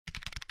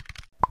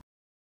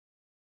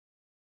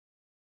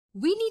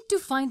We need to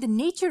find the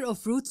nature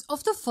of roots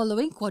of the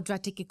following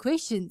quadratic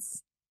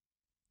equations.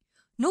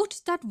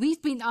 Note that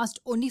we've been asked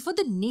only for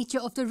the nature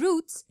of the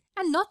roots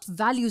and not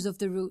values of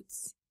the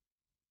roots.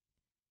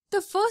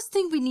 The first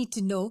thing we need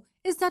to know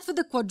is that for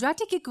the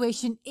quadratic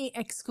equation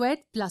ax squared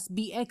plus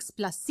bx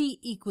plus c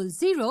equals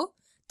 0,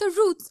 the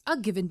roots are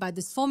given by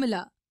this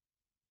formula.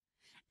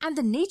 And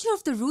the nature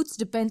of the roots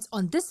depends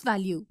on this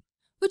value,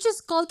 which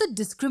is called the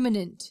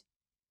discriminant.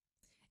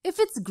 If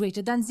it's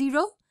greater than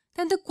 0,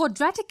 then the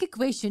quadratic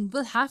equation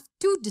will have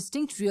two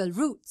distinct real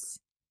roots.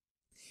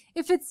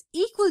 If it's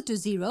equal to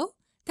 0,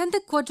 then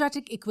the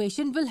quadratic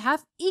equation will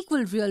have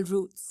equal real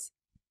roots.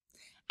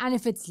 And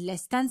if it's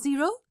less than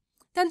 0,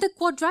 then the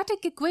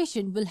quadratic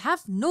equation will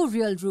have no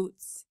real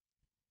roots.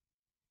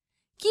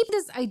 Keep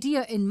this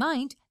idea in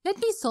mind. Let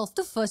me solve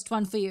the first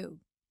one for you.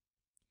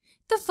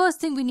 The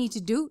first thing we need to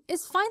do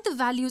is find the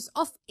values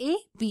of a,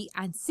 b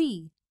and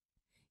c.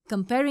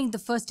 Comparing the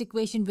first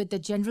equation with the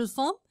general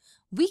form,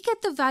 we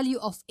get the value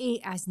of a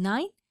as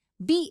 9,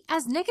 b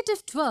as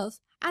 -12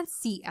 and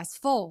c as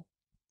 4.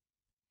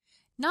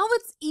 Now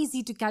it's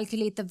easy to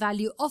calculate the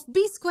value of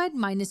b squared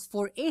minus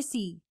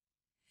 4ac.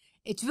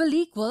 It will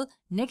equal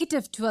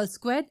 -12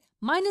 squared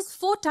minus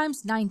 4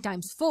 times 9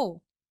 times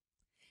 4.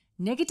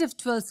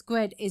 -12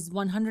 squared is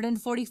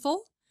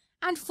 144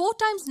 and 4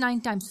 times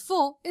 9 times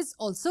 4 is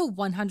also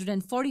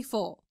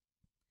 144.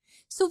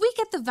 So we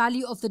get the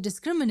value of the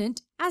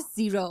discriminant as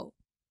 0.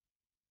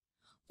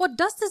 What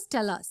does this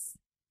tell us?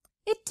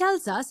 It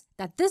tells us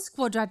that this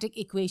quadratic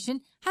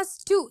equation has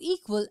two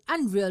equal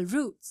and real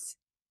roots.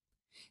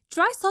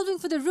 Try solving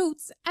for the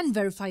roots and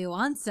verify your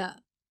answer.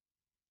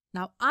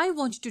 Now I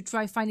want you to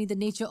try finding the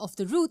nature of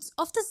the roots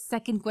of the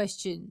second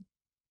question.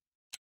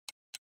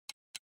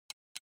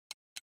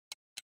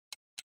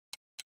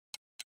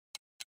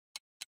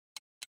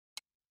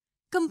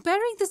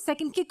 Comparing the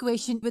second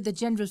equation with the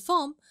general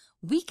form,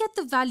 we get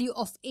the value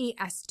of a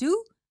as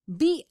 2,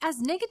 b as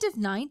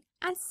 -9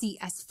 and c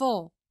as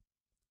 4.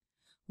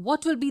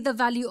 What will be the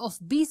value of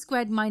b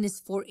squared minus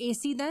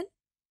 4ac then?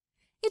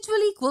 It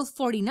will equal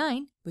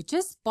 49, which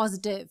is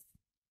positive.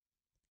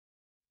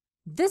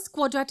 This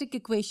quadratic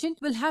equation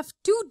will have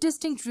two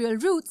distinct real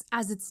roots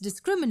as its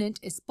discriminant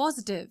is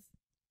positive.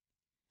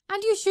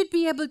 And you should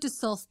be able to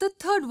solve the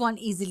third one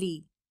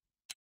easily.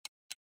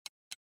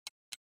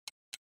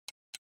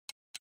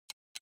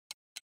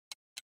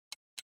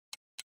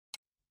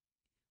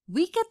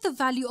 We get the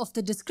value of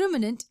the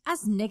discriminant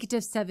as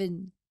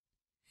 -7.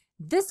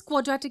 This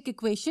quadratic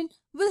equation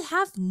will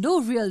have no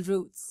real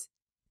roots.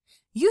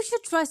 You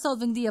should try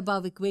solving the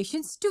above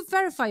equations to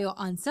verify your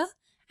answer,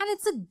 and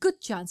it's a good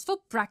chance for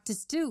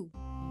practice too.